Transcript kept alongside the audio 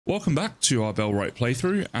Welcome back to our Bellwright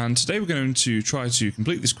playthrough, and today we're going to try to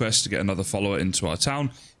complete this quest to get another follower into our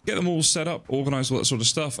town, get them all set up, organize all that sort of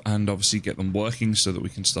stuff, and obviously get them working so that we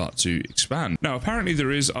can start to expand. Now, apparently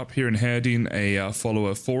there is up here in Herdeen a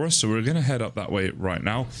follower for us, so we're going to head up that way right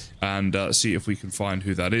now and see if we can find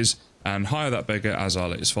who that is and hire that beggar as our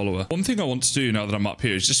latest follower. One thing I want to do now that I'm up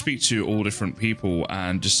here is just speak to all different people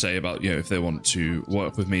and just say about, if they want to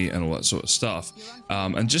work with me and all that sort of stuff,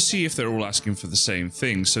 and just see if they're all asking for the same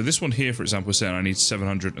thing. So this one here, for example, is saying I need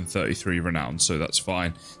 733 renown, so that's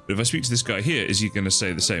fine. But if I speak to this guy here, is he going to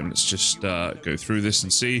say the same? Let's just go through this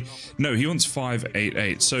and see. No, he wants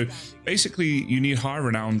 588. So basically, you need high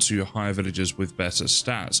renown to hire villagers with better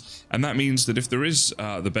stats. And that means that if there is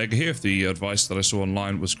the beggar here, if the advice that I saw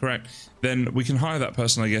online was correct, then we can hire that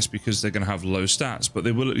person, I guess, because they're going to have low stats, but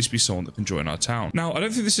they will at least be someone that can join our town. Now, I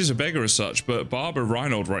don't think this is a beggar as such, but BIEBER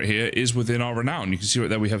Reinhold right here is within our renown. You can see right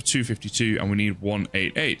there, we have 252 and we need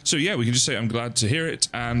 188. So yeah, we can just say, I'm glad to hear it.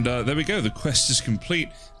 And there we go. The quest is complete.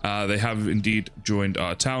 They have indeed joined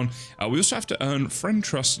our town. We also have to earn friend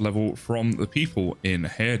trust level from the people in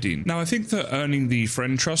Herdeen. Now, I think that earning the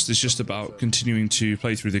friend trust is just about continuing to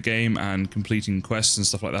play through the game and completing quests and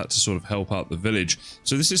stuff like that to sort of help out the village.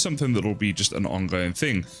 So this is something that will be just an ongoing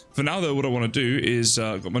thing. For now, though, what I want to do is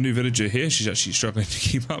I've got my new villager here. She's actually struggling to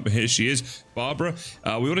keep up, but here she is, Barbara.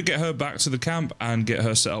 We want to get her back to the camp and get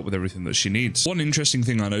her set up with everything that she needs. One interesting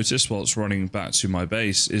thing I noticed whilst running back to my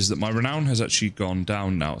base is that my renown has actually gone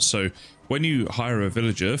down now. So when you hire a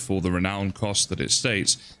villager for the renown cost that it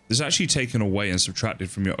states, there's actually taken away and subtracted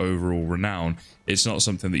from your overall renown. It's not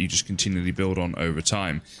something that you just continually build on over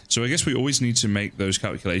time. So I guess we always need to make those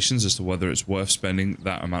calculations as to whether it's worth spending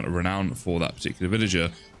that amount of renown for that particular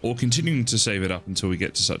villager, or continuing to save it up until we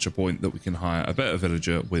get to such a point that we can hire a better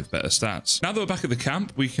villager with better stats. Now that we're back at the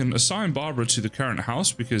camp, we can assign Barbara to the current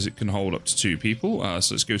house because it can hold up to 2 people.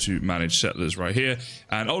 So let's go to manage settlers right here.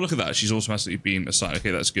 And oh, look at that. She's automatically been assigned.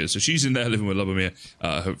 Okay, that's good. So she's in there living with Lubomir.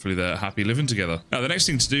 Hopefully they're happy living together. Now, the next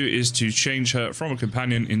thing to do is to change her from a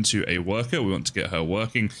companion into a worker. We want to get her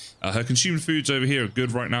working. Her consumed foods over here are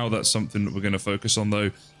good right now. That's something that we're going to focus on, though,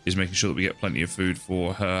 is making sure that we get plenty of food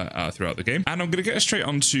for her throughout the game. And I'm going to get her straight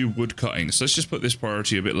onto wood cutting. So let's just put this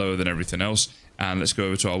priority a bit lower than everything else. And let's go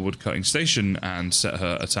over to our wood cutting station and set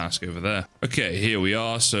her a task over there. Okay, here we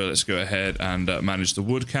are. So let's go ahead and manage the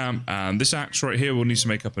wood camp. And this axe right here, we'll need to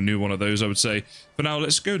make up a new one of those, I would say. For now,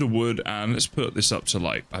 let's go to wood and let's put this up to,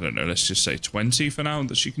 like, I don't know, let's just say 20 for now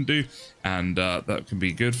that she can do. And that can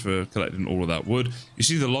be good for collecting all of that wood. You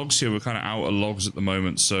see the logs here, we're kind of out of logs at the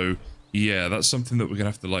moment. So yeah, that's something that we're gonna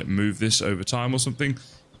have to like move this over time or something.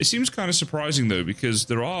 It seems kind of surprising though, because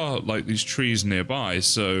there are like these trees nearby.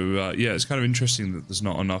 So yeah, it's kind of interesting that there's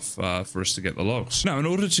not enough for us to get the logs. Now, in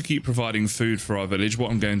order to keep providing food for our village, what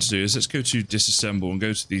I'm going to do is let's go to disassemble and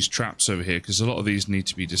go to these traps over here, because a lot of these need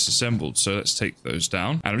to be disassembled. So let's take those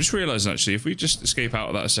down. And I'm just realizing actually, if we just escape out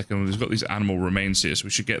of that a second, we've got these animal remains here. So we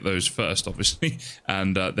should get those first, obviously.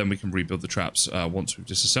 And then we can rebuild the traps once we've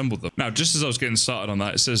disassembled them. Now, just as I was getting started on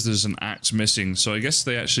that, it says there's an axe missing. So I guess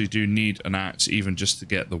they actually do need an axe even just to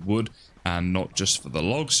get the wood and not just for the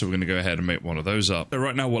logs. So we're going to go ahead and make one of those up. So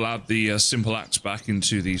right now we'll add the simple axe back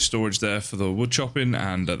into the storage there for the wood chopping,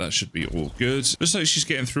 and that should be all good. Looks like she's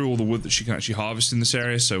getting through all the wood that she can actually harvest in this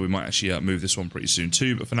area, so we might actually move this one pretty soon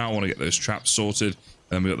too. But for now I want to get those traps sorted, and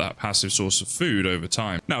then we got that passive source of food over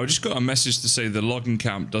time. Now, I just got a message to say the logging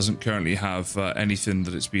camp doesn't currently have anything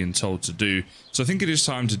that it's being told to do. So I think it is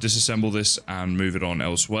time to disassemble this and move it on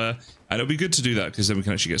elsewhere. And it'll be good to do that because then we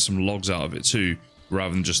can actually get some logs out of it too,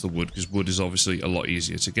 rather than just the wood, because wood is obviously a lot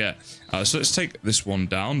easier to get. So let's take this one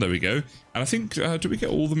down. There we go. And I think, do we get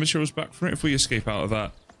all the materials back from it if we escape out of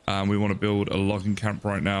that? We want to build a logging camp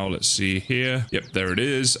right now. Let's see here. Yep, there it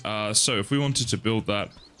is. So if we wanted to build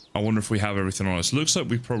that, I wonder if we have everything on us. Looks like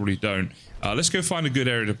we probably don't. Let's go find a good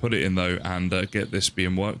area to put it in though, and get this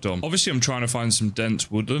being worked on. Obviously, I'm trying to find some dense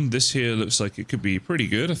woodland. This here looks like it could be pretty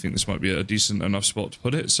good. I think this might be a decent enough spot to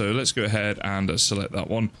put it. So let's go ahead and select that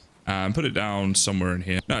one and put it down somewhere in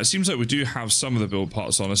here. Now, it seems like we do have some of the build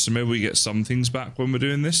parts on us, so maybe we get some things back when we're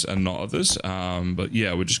doing this and not others. But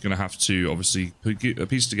yeah, we're just going to have to obviously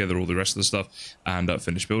piece together all the rest of the stuff and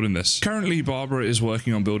finish building this. Currently, Barbara is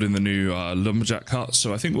working on building the new lumberjack hut,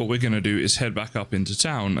 so I think what we're going to do is head back up into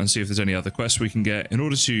town and see if there's any other quests we can get in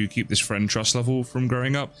order to keep this friend trust level from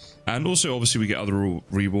growing up. And also, obviously, we get other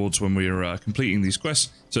rewards when we're completing these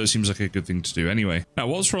quests, so it seems like a good thing to do anyway. Now,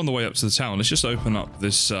 whilst we're on the way up to the town, let's just open up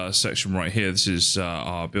this section right here. This is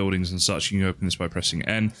our buildings and such. You can open this by pressing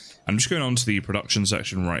N. I'm just going on to the production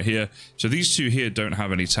section right here. So these two here don't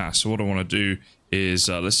have any tasks. So what I want to do is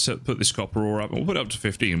let's put this copper ore up, and we'll put it up to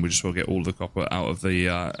 15. We just will get all the copper out of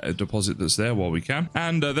the deposit that's there while we can.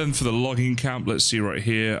 And then for the logging camp, let's see right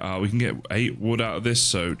here, we can get 8 wood out of this,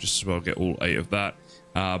 so just as well get all 8 of that.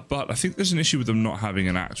 But I think there's an issue with them not having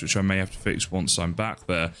an axe, which I may have to fix once I'm back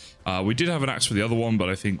there. We did have an axe for the other one, but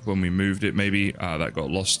I think when we moved it, maybe that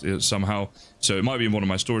got lost somehow. So it might be in one of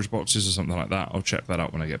my storage boxes or something like that. I'll check that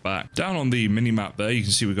out when I get back. Down on the mini map there, you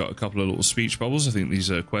can see we've got a couple of little speech bubbles. I think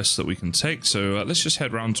these are quests that we can take. So let's just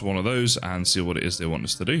head round to one of those and see what it is they want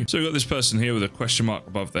us to do. So we've got this person here with a question mark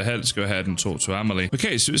above their head. Let's go ahead and talk to Amelie.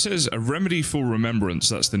 Okay, so it says a remedy for remembrance.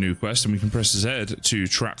 That's the new quest, and we can press Z to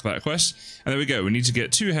track that quest. And there we go. We need to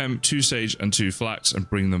get 2 hemp, 2 sage, and 2 flax and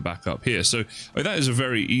bring them back up here. So that is a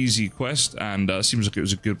very easy quest, and seems like it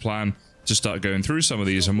was a good plan to start going through some of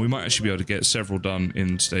these, and we might actually be able to get several done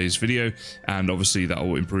in today's video, and obviously that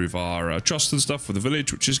will improve our trust and stuff for the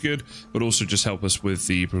village, which is good, but also just help us with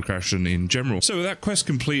the progression in general. So with that quest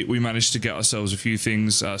complete, we managed to get ourselves a few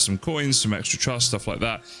things, some coins, some extra trust, stuff like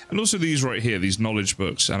that, and also these right here, these knowledge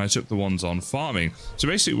books, and I took the ones on farming. So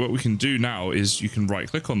basically what we can do now is you can right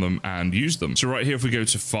click on them and use them. So right here, if we go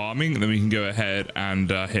to farming, then we can go ahead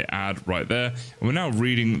and hit add right there, and we're now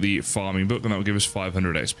reading the farming book, and that will give us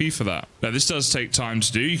 500 XP for that. Now this does take time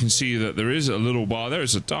to do. You can see that there is a little bar there.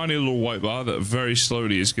 It's a tiny little white bar that very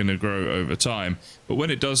slowly is going to grow over time. But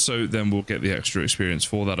when it does so, then we'll get the extra experience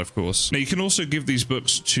for that, of course. Now you can also give these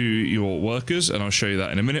books to your workers, and I'll show you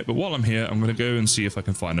that in a minute. But while I'm here, I'm going to go and see if I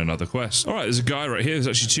can find another quest. All right, there's a guy right here. There's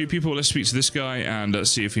actually 2 people. Let's speak to this guy and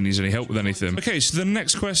see if he needs any help with anything. Okay, so the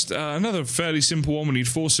next quest, another fairly simple one. We need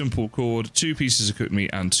 4 simple cord, 2 pieces of cooked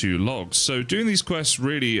meat, and 2 logs. So doing these quests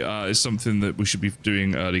really is something that we should be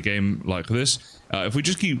doing early game like this. If we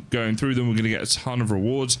just keep going through them, we're going to get a ton of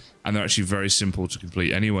rewards, and they're actually very simple to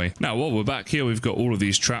complete anyway. Now, while we're back here, we've got all of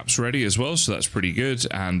these traps ready as well, so that's pretty good,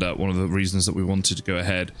 and one of the reasons that we wanted to go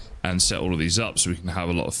ahead and set all of these up so we can have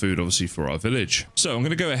a lot of food, obviously, for our village. So I'm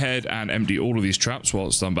going to go ahead and empty all of these traps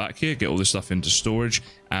whilst I'm back here, get all this stuff into storage,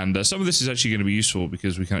 and some of this is actually going to be useful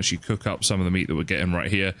because we can actually cook up some of the meat that we're getting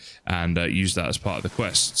right here and use that as part of the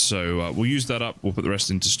quest. So we'll use that up, we'll put the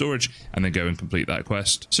rest into storage, and then go and complete that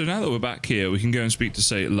quest. So now that we're back here, we can go and speak to,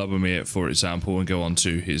 say, Lubomir, for example, and go on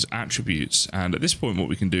to his attributes. And at this point, what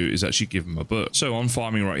we can do is actually give him a book. So on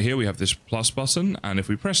farming right here, we have this plus button, and if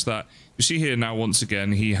we press that, you see here now, once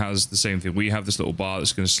again, he has the same thing. We have this little bar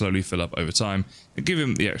that's going to slowly fill up over time and give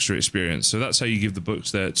him the extra experience. So that's how you give the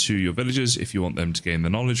books there to your villagers if you want them to gain the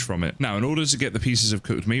knowledge from it. Now, in order to get the pieces of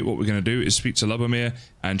cooked meat, what we're going to do is speak to Lubomir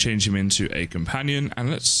and change him into a companion.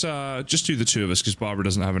 And let's just do the 2 of us because Barbara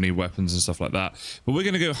doesn't have any weapons and stuff like that. But we're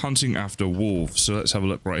going to go hunting after wolves. So let's have a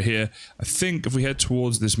look right here. I think if we head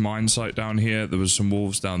towards this mine site down here, there was some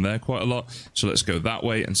wolves down there quite a lot. So let's go that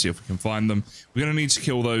way and see if we can find them. We're going to need to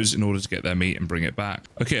kill those in order to get their meat and bring it back.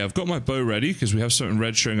 Okay, I've got my bow ready because we have something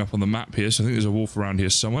red showing up on the map here. So I think there's a wolf around here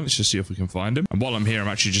somewhere. Let's just see if we can find him. And while I'm here, I'm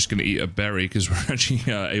actually just going to eat a berry because we're actually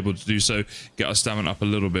able to do so, get our stamina up a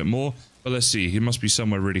little bit more. But let's see, he must be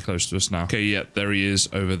somewhere really close to us now. Okay, yeah, there he is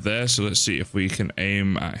over there. So let's see if we can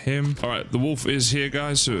aim at him. All right, the wolf is here,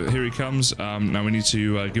 guys. So here he comes. Now we need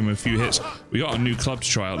to give him a few hits. We got a new club to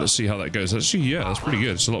try out. Let's see how that goes. Actually, yeah, that's pretty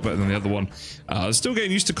good. It's a lot better than the other one. Still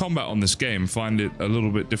getting used to combat on this game. Find it a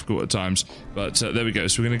little bit difficult at times. But there we go.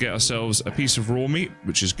 So we're going to get ourselves a piece of raw meat,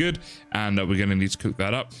 which is good. And we're going to need to cook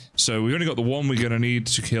that up. So we've only got the one. We're going to need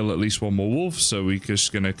to kill at least 1 more wolf. So we're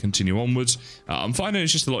just going to continue onwards. I'm finding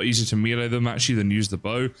it's just a lot easier to melee them actually than use the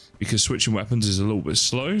bow because switching weapons is a little bit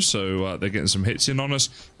slow, so they're getting some hits in on us,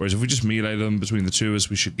 whereas if we just melee them between the 2 of us,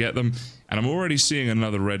 we should get them. And I'm already seeing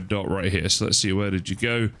another red dot right here, so let's see, where did you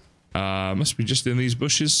go? Must be just in these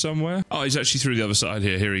bushes somewhere. Oh, he's actually through the other side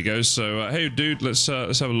here. Here he goes. So hey dude, let's have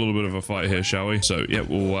a little bit of a fight here, shall we? So yeah,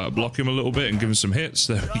 we'll block him a little bit and give him some hits.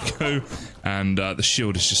 There we go. And the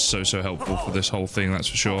shield is just so helpful for this whole thing, that's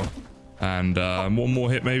for sure. And 1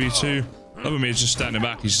 more hit, maybe 2. Lobomir's just standing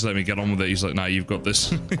back. He's just letting me get on with it. He's like, nah, you've got this.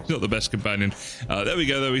 He's not the best companion. There we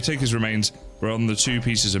go, though. We take his remains. We're on the 2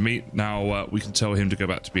 pieces of meat. Now we can tell him to go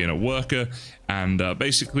back to being a worker. And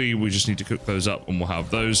basically, we just need to cook those up and we'll have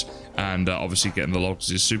those. And obviously, getting the logs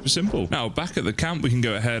is super simple. Now, back at the camp, we can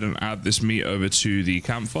go ahead and add this meat over to the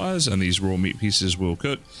campfires. And these raw meat pieces will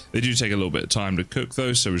cook. They do take a little bit of time to cook,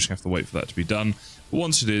 though. So we're just going to have to wait for that to be done. But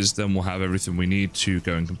once it is, then we'll have everything we need to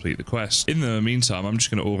go and complete the quest. In the meantime, I'm just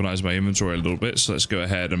going to organize my inventory a little bit. So let's go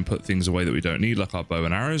ahead and put things away that we don't need, like our bow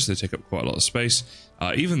and arrows. They take up quite a lot of space.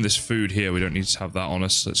 Even this food here, we don't need to have that on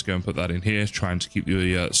us. Let's go and put that in here, trying to keep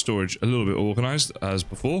the storage a little bit organized as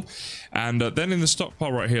before. And then in the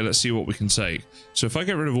stockpile right here, let's see what we can take. So if I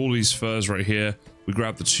get rid of all these furs right here, We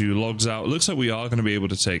grab the 2 logs out. It looks like we are going to be able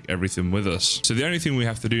to take everything with us. So the only thing we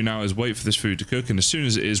have to do now is wait for this food to cook, and as soon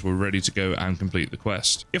as it is, we're ready to go and complete the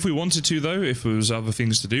quest. If we wanted to though, if there was other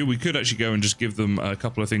things to do, we could actually go and just give them a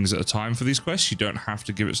couple of things at a time for these quests. You don't have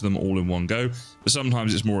to give it to them all in one go, but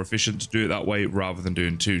sometimes it's more efficient to do it that way rather than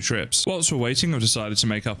doing 2 trips. Whilst we're waiting, I've decided to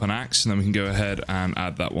make up an axe, and then we can go ahead and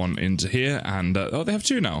add that one into here. And oh, they have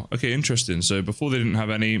 2 now. Okay, interesting. So before they didn't have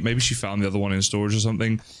any, maybe she found the other one in storage or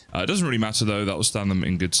something. It doesn't really matter though. That will stand them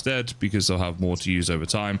in good stead because they'll have more to use over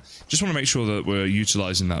time. Just want to make sure that we're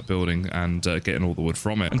utilizing that building and getting all the wood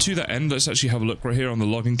from it. And to that end, let's actually have a look right here on the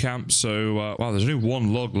logging camp. So wow, there's only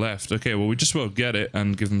 1 log left. Okay, well, we just well get it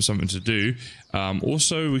and give them something to do.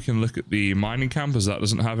 Also, we can look at the mining camp, as that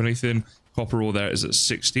doesn't have anything. Copper ore there is at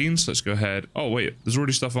 16, so let's go ahead. Oh wait, there's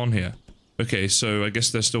already stuff on here. Okay, so I guess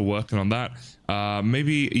they're still working on that.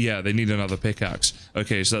 Maybe, yeah, they need another pickaxe.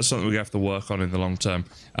 Okay, so that's something we have to work on in the long term.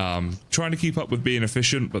 Trying to keep up with being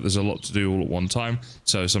efficient, but there's a lot to do all at one time.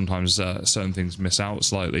 So sometimes certain things miss out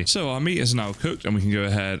slightly. So our meat is now cooked, and we can go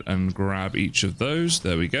ahead and grab each of those.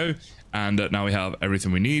 There we go. And now we have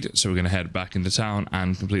everything we need, so we're going to head back into town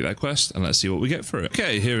and complete that quest, and let's see what we get for it.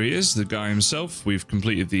 Okay, here he is, the guy himself. We've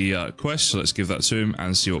completed the quest, so let's give that to him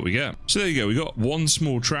and see what we get. So there you go, we got 1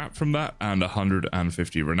 small trap from that and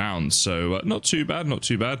 150 renown, so not too bad, not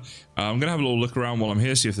too bad. I'm going to have a little look around while I'm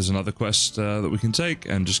here, see if there's another quest that we can take,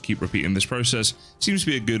 and just keep repeating this process. Seems to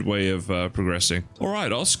be a good way of progressing.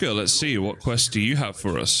 Alright, Oscar, let's see, what quest do you have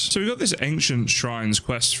for us? So we got this Ancient Shrines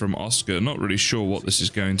quest from Oscar. Not really sure what this is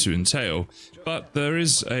going to entail, but there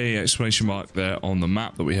is a exclamation mark there on the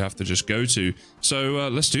map that we have to just go to. So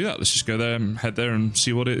let's do that. Let's just go there and head there and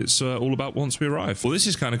see what it's all about once we arrive. Well, this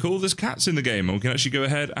is kind of cool. There's cats in the game, and we can actually go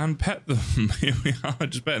ahead and pet them. Here we are,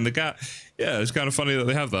 just petting the cat. Yeah, it's kind of funny that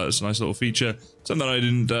they have that. It's a nice little feature. Something I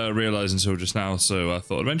didn't realize until just now, so I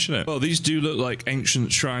thought I'd mention it. Well, these do look like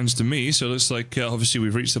ancient shrines to me, so it looks like obviously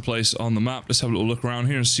we've reached the place on the map. Let's have a little look around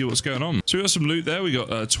here and see what's going on. So we got some loot there. We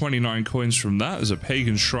got 29 coins from that. There's a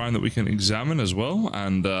pagan shrine that we can examine as well,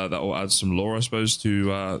 and that will add some lore, I suppose,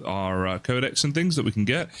 to our codex and things that we can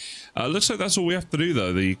get. Looks like that's all we have to do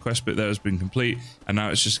though. The quest bit there has been complete, and now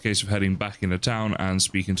it's just a case of heading back into town and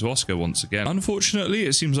speaking to Oscar once again. Unfortunately,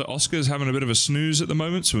 it seems like Oscar's having a bit of a snooze at the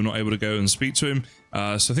moment, so we're not able to go and speak to him.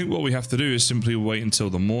 So I think what we have to do is simply wait until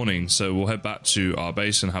the morning. So we'll head back to our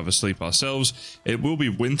base and have a sleep ourselves. It will be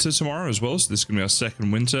winter tomorrow as well, so this is going to be our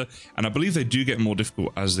 2nd winter, and I believe they do get more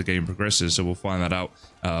difficult as the game progresses, so we'll find that out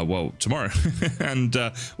well tomorrow. And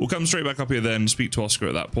we'll come straight back up here then, speak to Oscar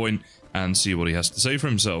at that point and see what he has to say for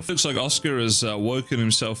himself. Looks like Oscar has woken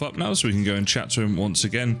himself up now, so we can go and chat to him once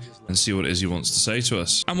again and see what it is he wants to say to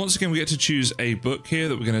us. And once again, we get to choose a book here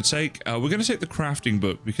that we're going to take. We're going to take the crafting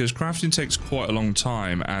book because crafting takes quite a long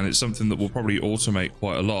time, and it's something that will probably automate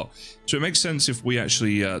quite a lot. So it makes sense if we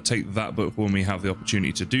actually take that book when we have the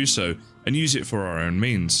opportunity to do so and use it for our own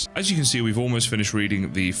means. As you can see, we've almost finished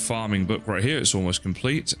reading the farming book right here. It's almost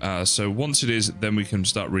complete. So once it is, then we can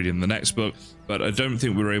start reading the next book. But I don't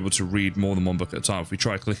think we're able to read more than 1 book at a time. If we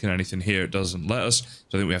try clicking anything here, it doesn't let us.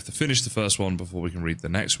 So I think we have to finish the first one before we can read the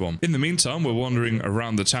next one. In the meantime, we're wandering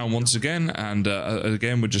around the town once again. And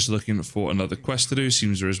again, we're just looking for another quest to do.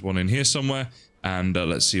 Seems there is one in here somewhere. And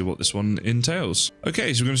let's see what this one entails.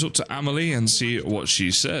 Okay, so we're going to talk to Amelie and see what she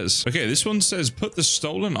says. Okay, this one says, put the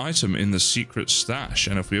stolen item in the secret stash.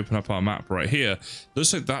 And if we open up our map right here,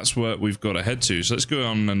 looks like that's where we've got to head to. So let's go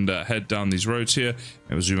on and head down these roads here.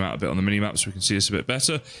 Maybe we'll zoom out a bit on the mini-map so we can see this a bit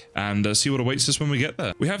better and see what awaits us when we get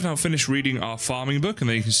there. We have now finished reading our farming book, and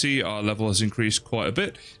then you can see our level has increased quite a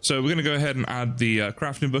bit. So we're going to go ahead and add the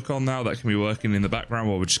crafting book on now. That can be working in the background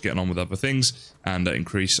while we're just getting on with other things and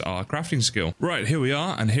increase our crafting skill. Right, here we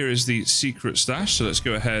are, and here is the secret stash. So let's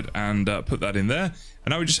go ahead and put that in there.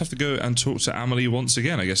 And now we just have to go and talk to Amelie once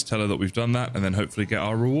again. I guess tell her that we've done that and then hopefully get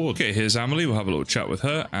our reward. Okay, here's Amelie. We'll have a little chat with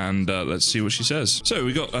her and let's see what she says. So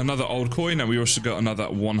we got another old coin, and we also got another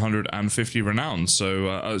 150 renown.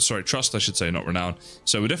 So, sorry, trust, I should say, not renown.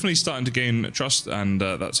 So we're definitely starting to gain trust, and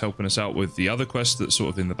that's helping us out with the other quest that's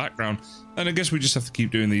sort of in the background. And I guess we just have to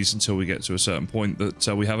keep doing these until we get to a certain point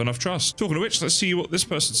that we have enough trust. Talking of which, let's see what this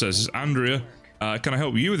person says. This is Andrea. Can I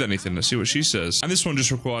help you with anything? Let's see what she says. And this one just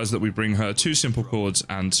requires that we bring her 2 simple cords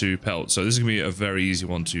and 2 pelts. So this is going to be a very easy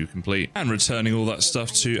one to complete. And returning all that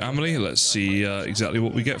stuff to Amelie, let's see exactly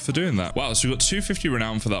what we get for doing that. Wow, so we got 250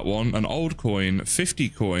 renown for that one, an old coin, 50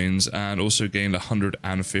 coins, and also gained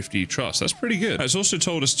 150 trust. That's pretty good. It's also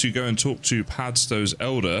told us to go and talk to Padstow's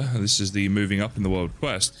Elder. This is the moving up in the world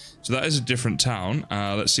quest. So that is a different town.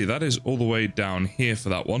 Let's see, that is all the way down here for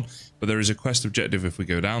that one, but there is a quest objective if we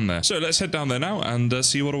go down there. So let's head down there now and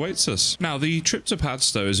see what awaits us. Now, the trip to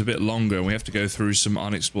Padstow is a bit longer and we have to go through some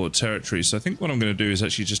unexplored territory. So I think what I'm going to do is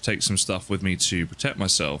actually just take some stuff with me to protect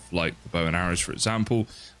myself, like the bow and arrows, for example.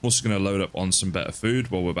 I'm also going to load up on some better food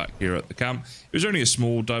while we're back here at the camp. It was only a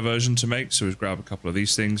small diversion to make, so we'll grab a couple of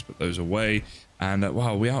these things, put those away. And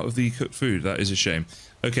wow, we're out of the cooked food. That is a shame.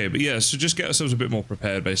 Okay, but yeah, so just get ourselves a bit more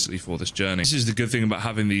prepared basically for this journey. This is the good thing about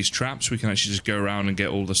having these traps. We can actually just go around and get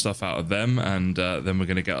all the stuff out of them, and then we're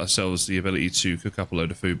going to get ourselves the ability to cook up a load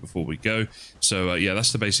of food before we go. So yeah,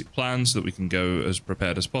 that's the basic plan, so that we can go as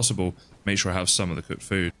prepared as possible. Make sure I have some of the cooked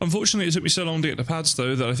food. Unfortunately, it took me so long to get to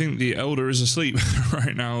Padstow that I think the Elder is asleep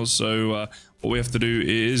right now. So what we have to do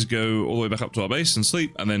is go all the way back up to our base and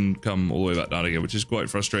sleep, and then come all the way back down again, which is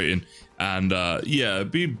quite frustrating. And yeah,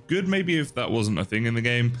 it'd be good maybe if that wasn't a thing in the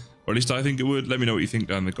game, or at least I think it would. Let me know what you think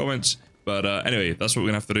down in the comments. But anyway, that's what we're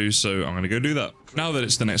gonna have to do, so I'm gonna go do that. Now that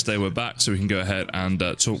it's the next day, we're back, so we can go ahead and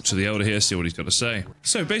talk to the Elder here, see what he's got to say.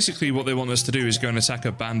 So basically what they want us to do is go and attack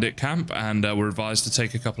a bandit camp, and we're advised to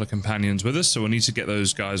take a couple of companions with us, so we'll need to get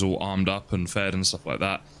those guys all armed up and fed and stuff like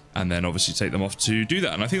that, and then obviously take them off to do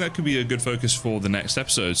that. And I think that could be a good focus for the next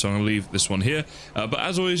episode, so I'm gonna leave this one here. But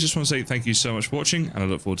as always, just want to say thank you so much for watching, and I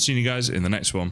look forward to seeing you guys in the next one.